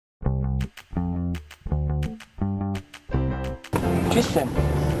Kiss him.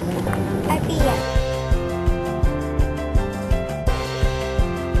 Happy.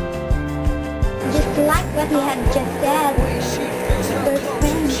 Just like what he had just said. They're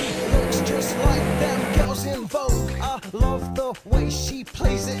friends. Looks just like them girls in Vogue. I love the way she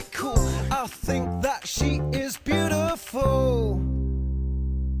plays it cool. I think that she is beautiful.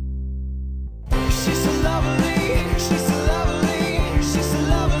 She's so lovely, she's so lovely, she's so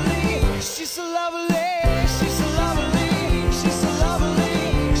lovely, she's so lovely, she's so lovely, she's so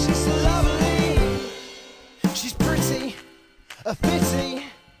lovely, she's so lovely. She's pretty, a pity.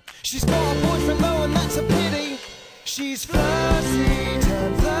 She's got a boyfriend though, and that's a pity. She's flirty,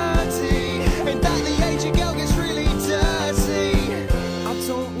 turned 30. Ain't that the age a girl gets really dirty? I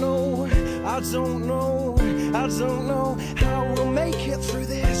don't know, I don't know, I don't know how we'll make it through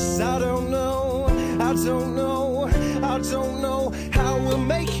this. I don't know, I don't know, I don't know how we'll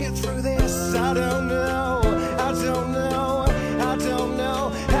make it through this. I don't know.